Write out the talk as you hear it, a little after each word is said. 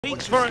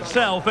Speaks for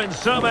itself in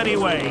so many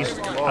ways.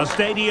 A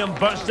stadium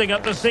bursting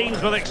at the seams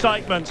with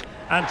excitement,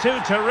 and two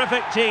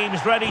terrific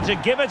teams ready to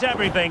give it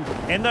everything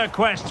in their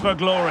quest for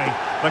glory.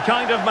 The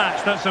kind of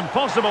match that's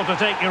impossible to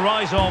take your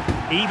eyes off,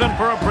 even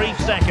for a brief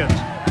second.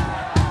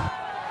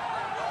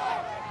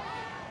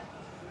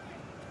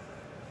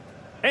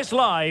 It's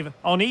live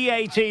on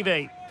EA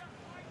TV.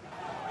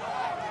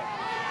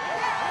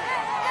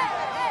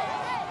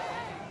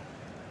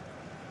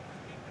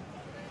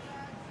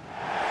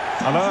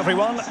 Hello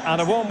everyone, and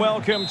a warm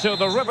welcome to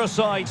the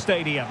Riverside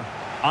Stadium.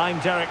 I'm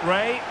Derek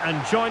Ray,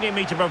 and joining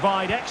me to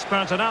provide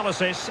expert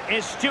analysis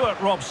is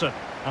Stuart Robson.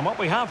 And what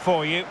we have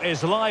for you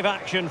is live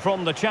action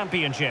from the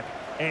Championship.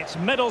 It's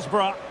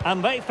Middlesbrough,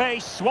 and they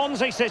face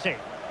Swansea City.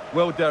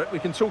 Well, Derek, we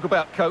can talk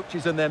about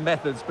coaches and their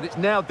methods, but it's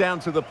now down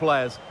to the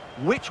players.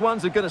 Which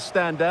ones are going to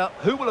stand out,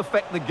 who will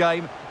affect the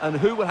game, and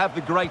who will have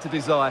the greater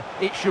desire?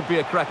 It should be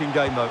a cracking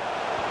game, though.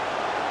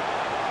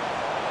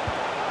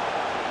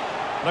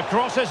 The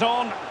cross is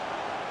on.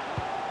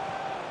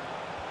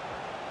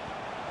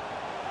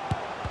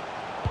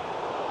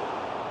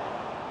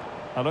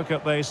 A look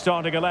at the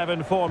starting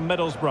 11 for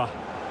Middlesbrough.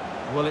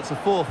 Well, it's a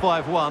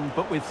 4-5-1,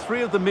 but with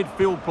three of the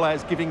midfield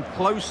players giving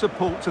close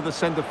support to the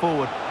centre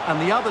forward,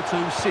 and the other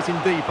two sitting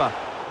deeper.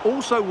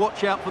 Also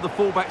watch out for the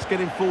fullbacks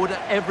getting forward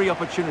at every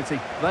opportunity.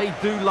 They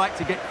do like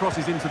to get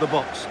crosses into the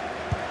box.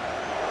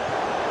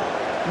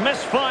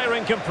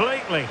 Misfiring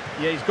completely.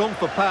 Yeah, he's gone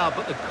for power,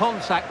 but the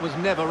contact was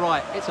never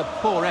right. It's a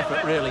poor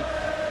effort, really.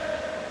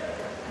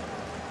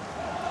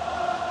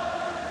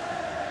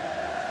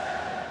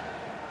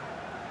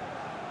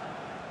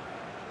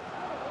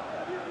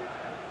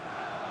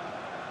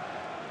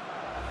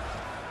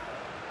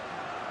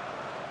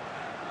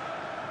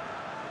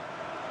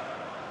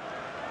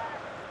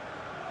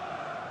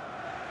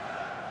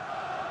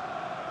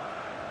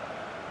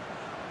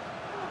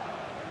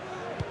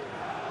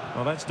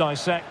 Well, let's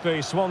dissect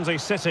the Swansea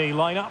City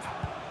lineup.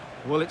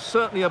 Well, it's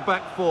certainly a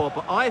back four,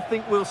 but I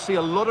think we'll see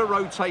a lot of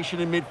rotation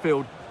in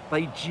midfield.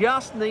 They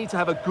just need to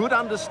have a good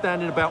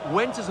understanding about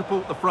when to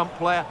support the front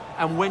player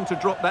and when to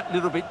drop that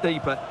little bit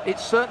deeper. It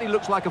certainly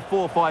looks like a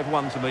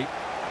 4-5-1 to me.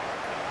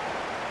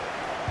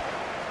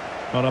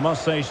 Well, I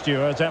must say,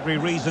 Stuart, every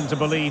reason to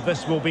believe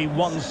this will be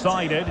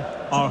one-sided.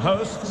 Our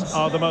hosts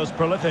are the most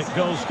prolific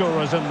goal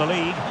scorers in the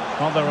league,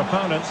 while their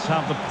opponents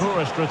have the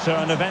poorest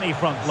return of any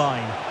front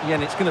line. Yeah,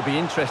 and it's going to be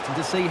interesting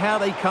to see how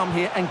they come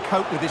here and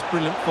cope with this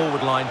brilliant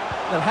forward line.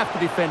 They'll have to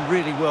defend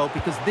really well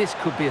because this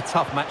could be a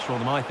tough match for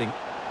them, I think.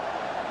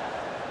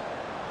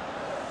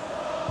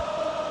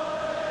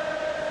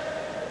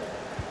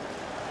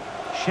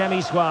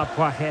 Chemiswa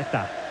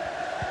Poacheta.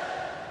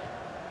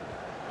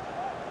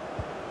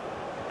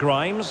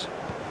 Grimes.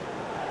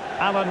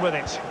 Allen with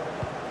it.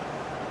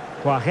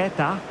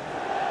 Poacheta.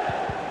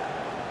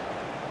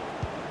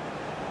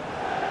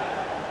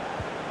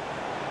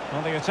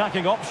 Well, the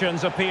attacking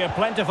options appear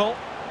plentiful.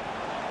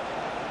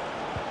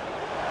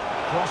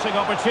 Crossing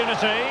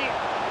opportunity.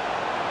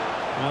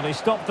 Well, he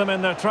stopped them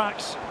in their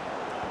tracks.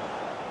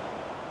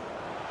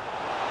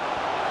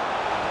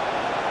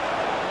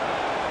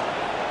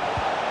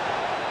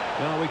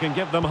 Well, we can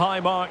give them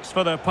high marks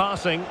for their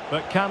passing,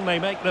 but can they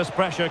make this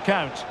pressure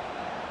count?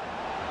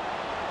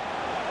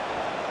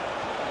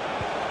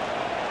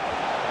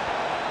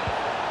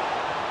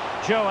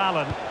 Joe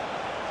Allen.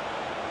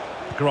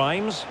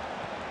 Grimes.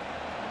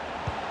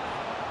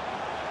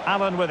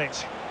 Allen with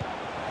it.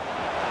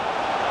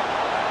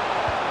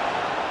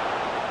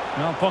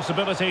 Well,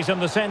 possibilities in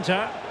the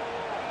centre.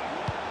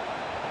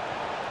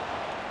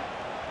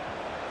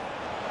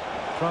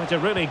 Trying to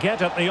really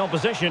get at the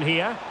opposition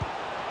here.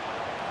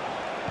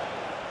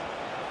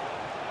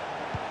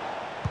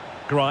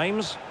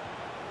 Grimes.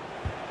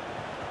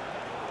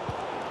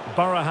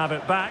 Borough have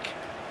it back.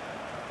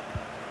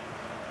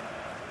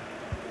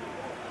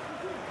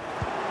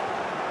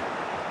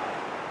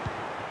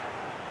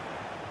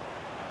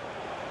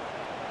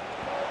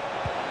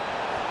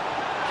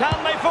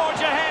 Can they forge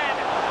ahead?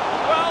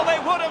 Well, they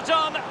would have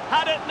done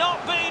had it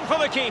not been for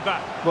the keeper.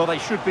 Well, they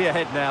should be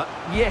ahead now.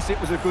 Yes,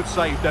 it was a good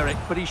save, Derek,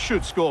 but he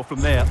should score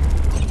from there.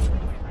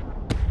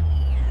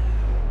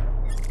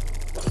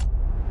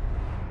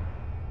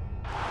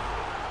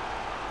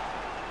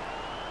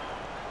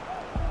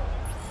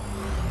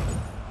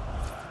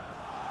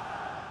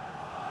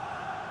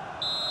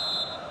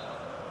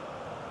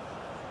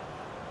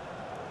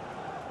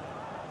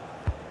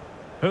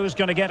 Who's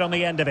going to get on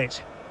the end of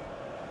it?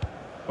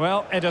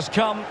 Well, it has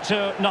come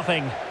to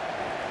nothing.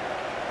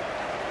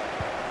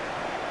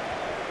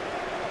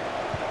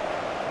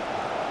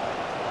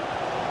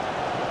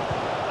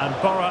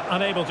 And Borough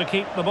unable to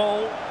keep the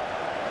ball.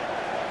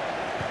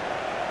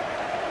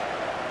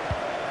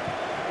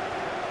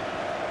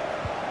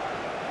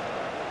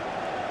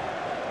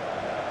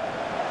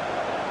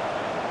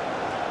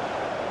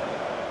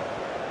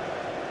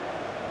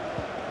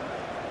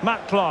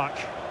 Matt Clark.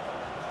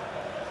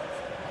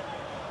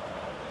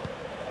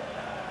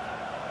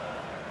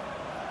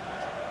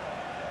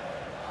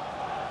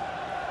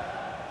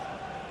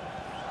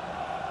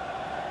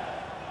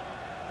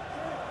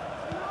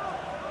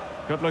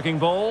 Good-looking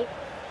ball.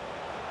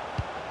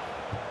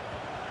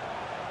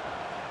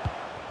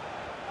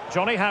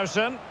 Johnny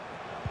Howson.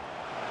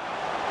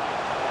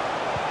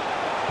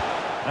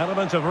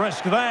 Element of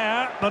risk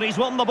there, but he's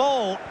won the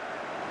ball.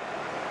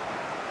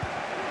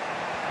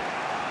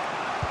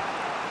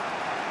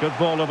 Good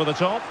ball over the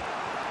top.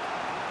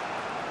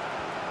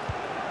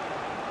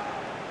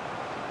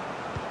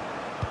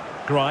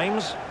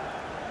 Grimes.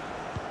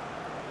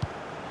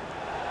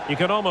 You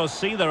can almost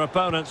see their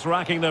opponents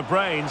racking their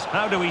brains.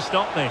 How do we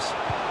stop this?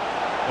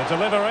 The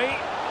delivery.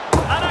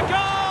 And a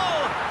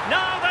goal!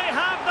 Now they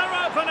have their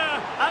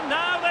opener, and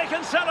now they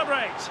can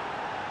celebrate.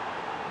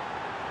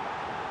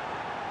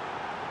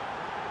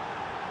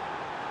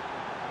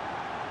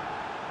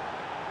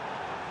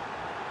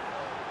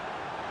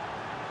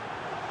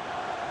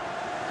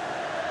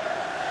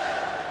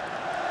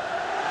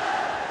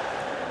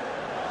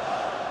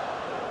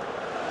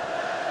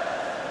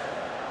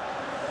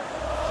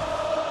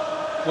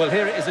 Well,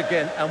 here it is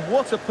again, and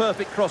what a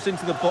perfect cross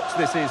into the box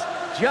this is.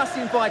 Just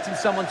inviting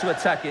someone to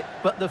attack it,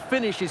 but the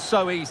finish is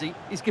so easy.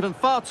 He's given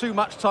far too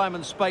much time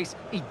and space.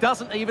 He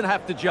doesn't even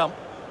have to jump.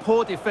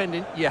 Poor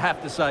defending, you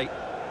have to say.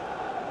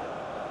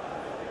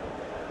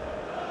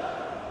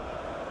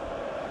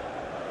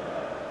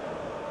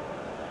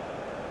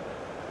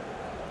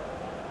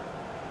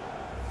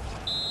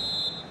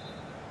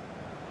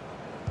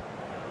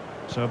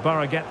 So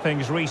Borough get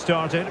things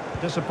restarted.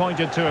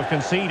 Disappointed to have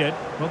conceded.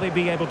 Will they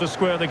be able to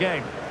square the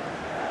game?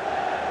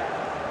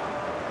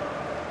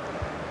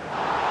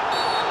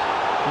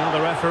 And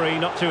the referee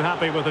not too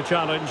happy with the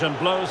challenge and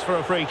blows for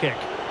a free kick.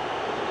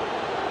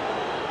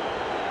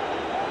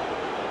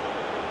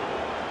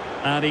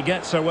 And he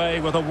gets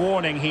away with a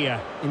warning here.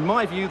 In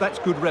my view, that's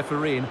good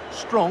refereeing.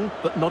 Strong,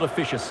 but not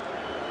officious.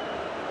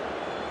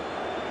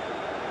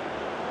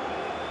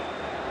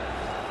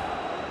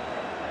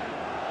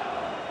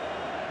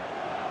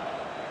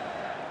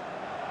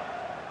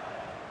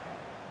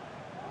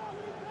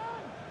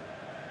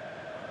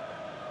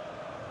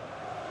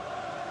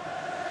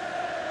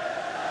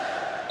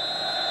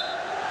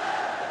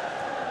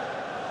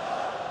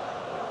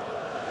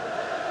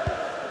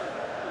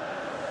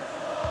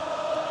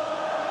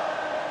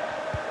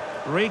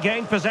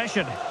 Regained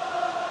possession.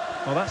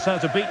 Well, that's how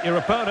to beat your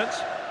opponent.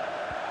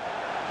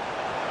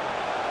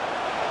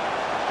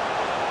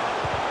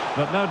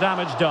 But no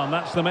damage done,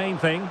 that's the main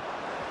thing.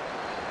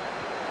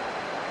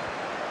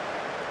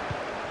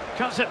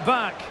 Cuts it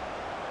back.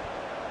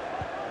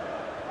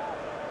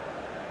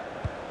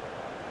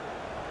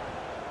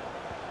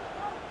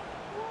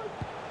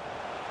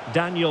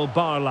 Daniel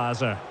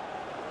Barlaser.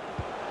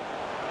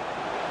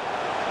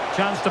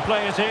 Chance to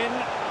play it in.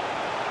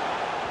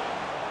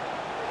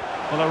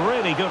 Well, a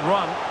really good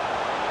run.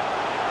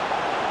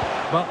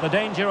 But the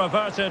danger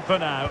averted for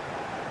now.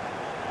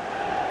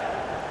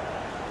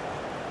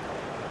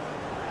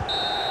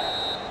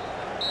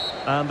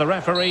 And the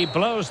referee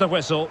blows the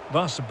whistle,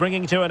 thus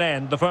bringing to an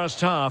end the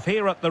first half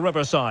here at the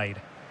Riverside.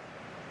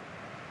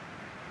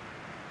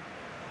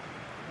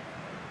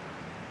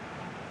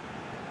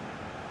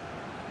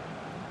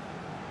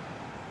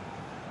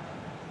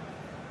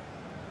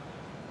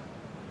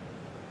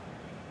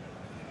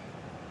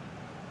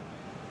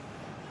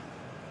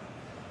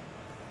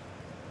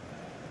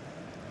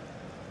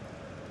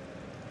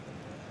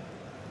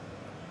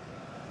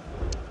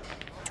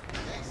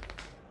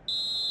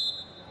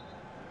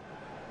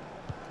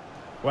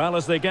 Well,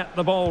 as they get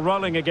the ball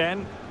rolling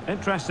again,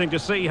 interesting to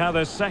see how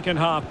the second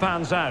half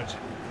pans out.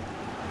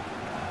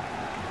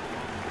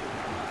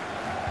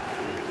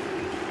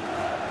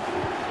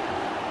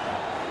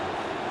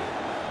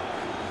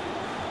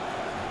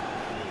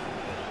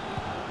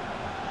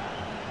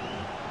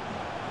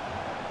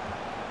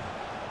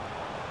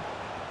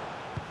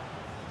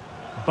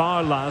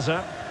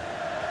 Barlaser.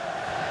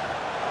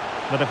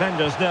 The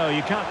defenders know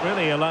you can't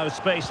really allow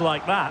space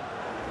like that.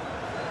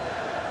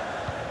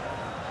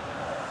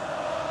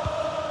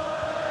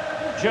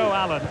 Joe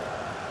Allen.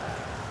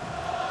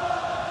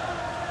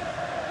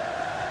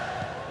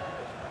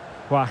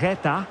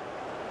 Guajeta.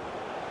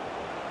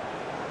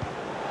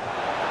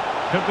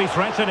 Could be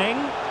threatening.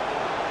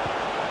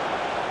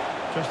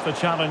 Just the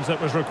challenge that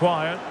was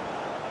required.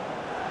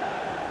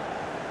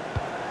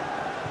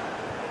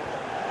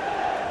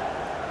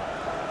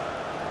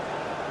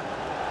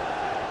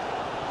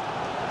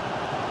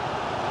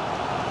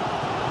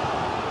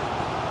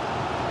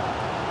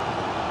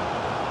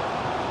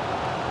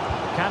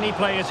 Can he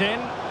play it in?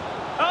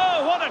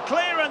 Oh, what a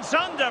clearance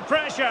under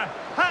pressure.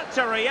 Had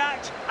to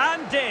react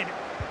and did.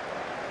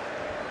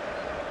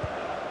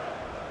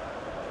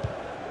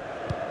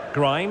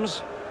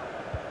 Grimes.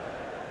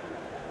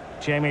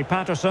 Jamie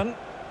Patterson.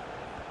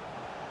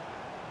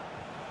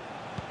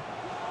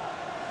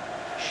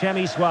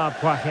 Shemiswa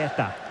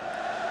Guajeta.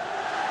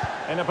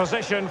 In a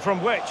position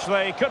from which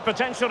they could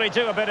potentially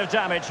do a bit of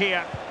damage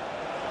here.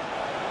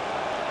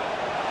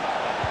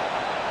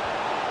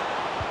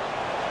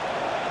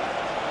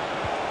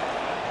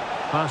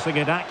 Passing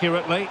it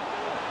accurately.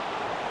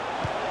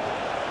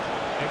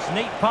 It's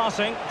neat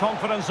passing,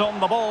 confidence on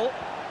the ball.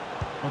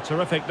 Well,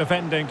 terrific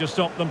defending to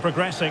stop them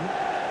progressing.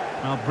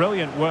 Well,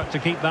 brilliant work to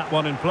keep that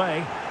one in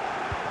play.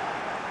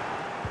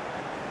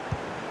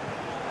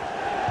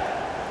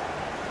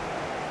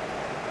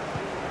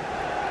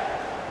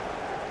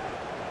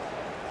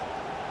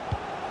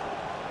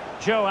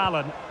 Joe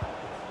Allen.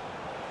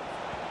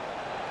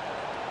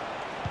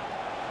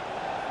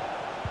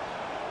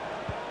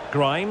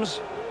 Grimes.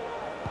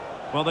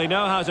 Well, they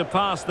know how to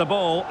pass the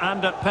ball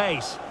and at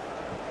pace.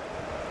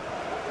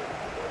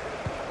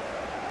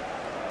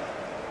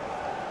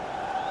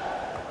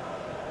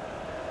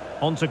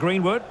 On to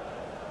Greenwood.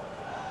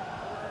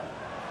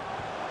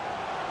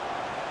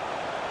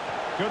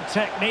 Good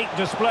technique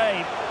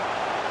displayed.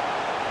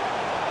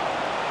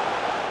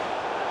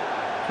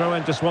 Throw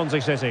into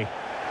Swansea City.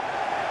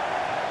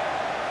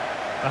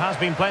 There has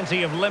been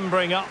plenty of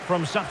limbering up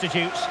from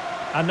substitutes,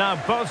 and now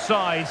both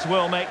sides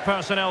will make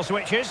personnel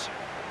switches.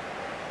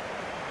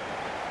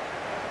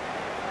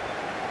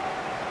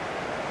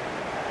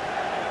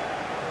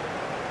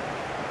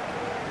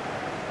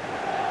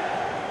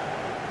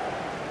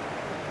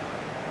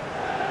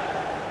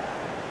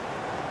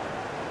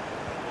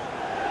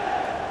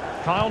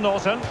 Kyle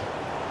Norton,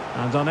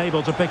 and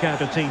unable to pick out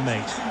a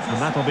teammate,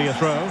 and that'll be a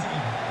throw.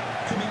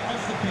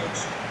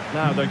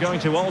 Now they're going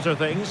to alter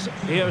things.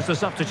 Here's the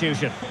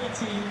substitution.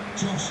 14,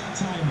 Josh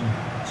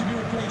Timon, to be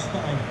replaced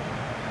by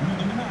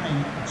number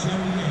 9, Joe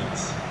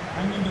Yates,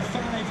 and number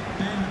 5,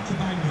 Ben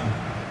Cabango.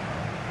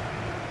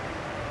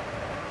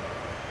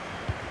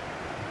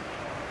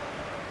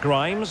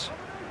 Grimes.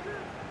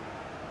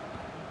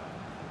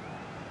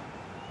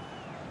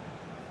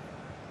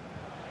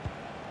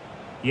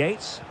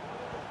 Yates.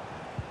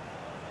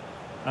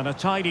 And a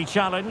tidy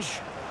challenge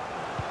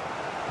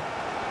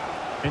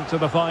into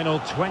the final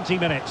 20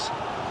 minutes.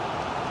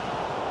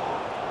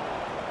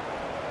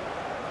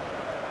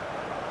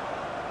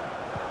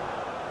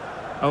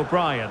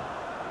 O'Brien.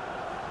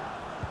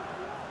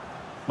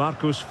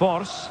 Marcus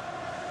Forss.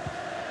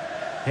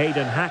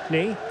 Hayden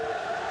Hackney.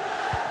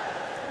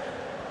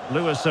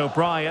 Lewis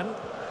O'Brien.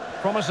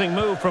 Promising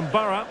move from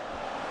Borough.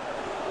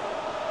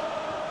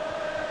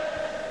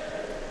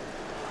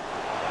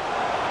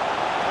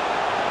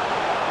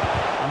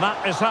 And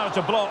that is how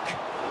to block.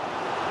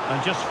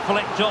 And just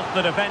flicked off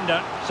the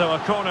defender, so a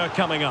corner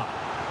coming up.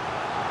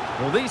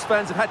 Well, these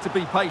fans have had to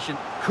be patient.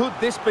 Could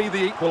this be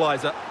the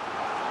equaliser?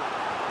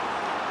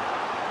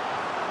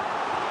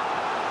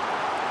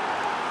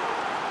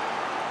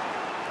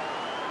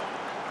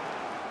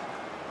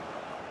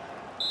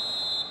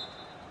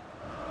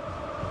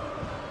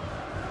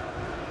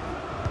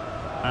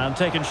 And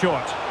taken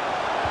short.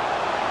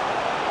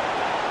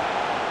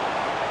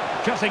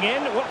 Cutting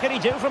in, what can he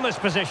do from this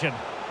position?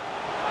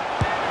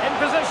 In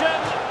position,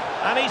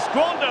 and he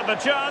squandered the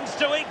chance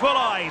to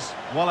equalise.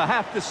 Well, I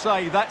have to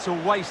say that's a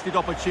wasted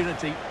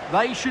opportunity.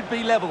 They should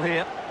be level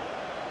here.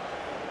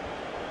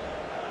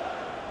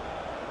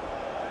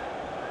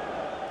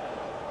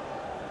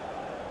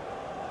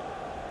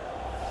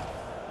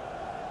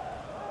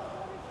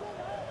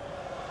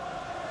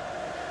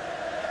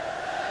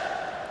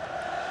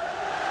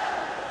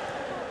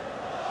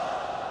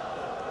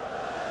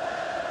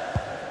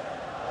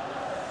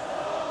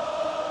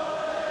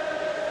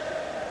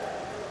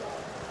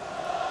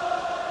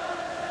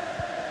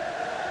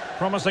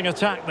 Promising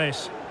attack,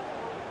 this.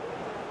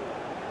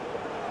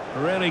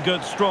 Really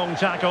good, strong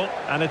tackle,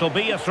 and it'll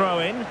be a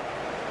throw-in.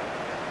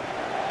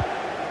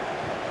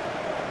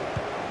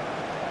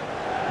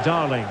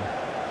 Darling.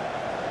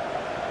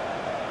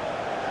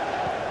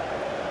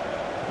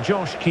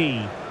 Josh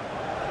Key.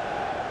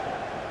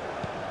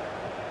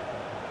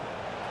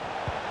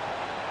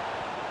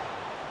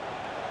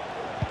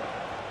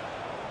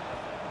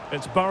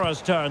 It's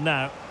Borough's turn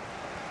now.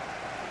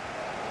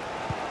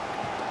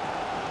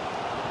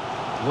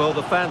 Well,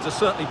 the fans are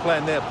certainly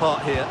playing their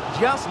part here.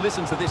 Just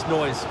listen to this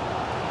noise.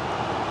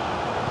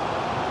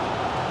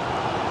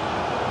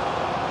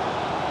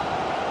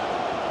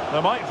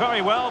 There might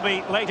very well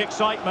be late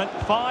excitement.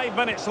 5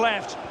 minutes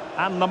left,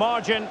 and the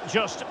margin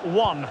just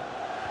 1.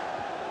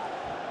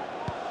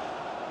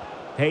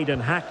 Hayden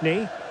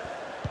Hackney.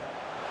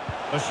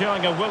 They're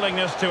showing a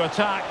willingness to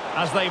attack,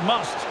 as they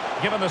must,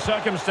 given the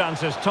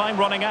circumstances. Time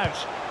running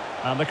out.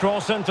 And the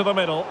cross into the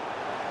middle.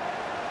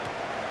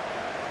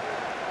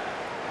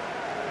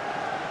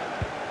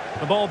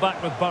 The ball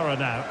back with Borough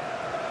now.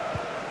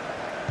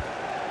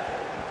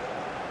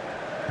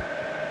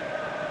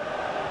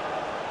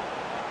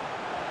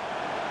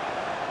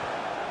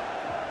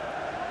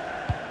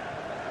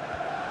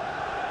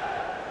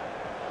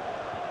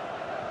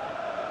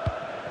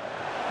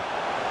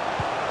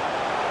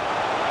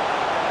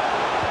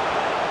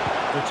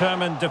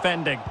 Determined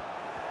defending.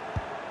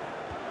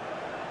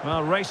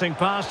 Well, racing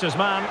past his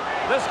man.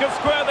 This could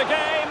square the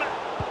game.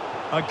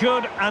 A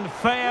good and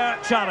fair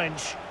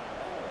challenge.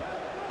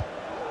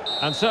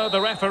 And so the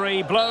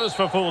referee blows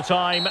for full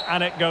time,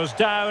 and it goes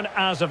down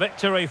as a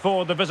victory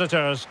for the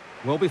visitors.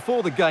 Well,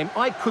 before the game,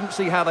 I couldn't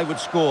see how they would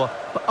score,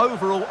 but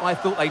overall, I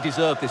thought they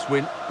deserved this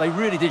win. They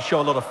really did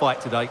show a lot of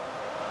fight today.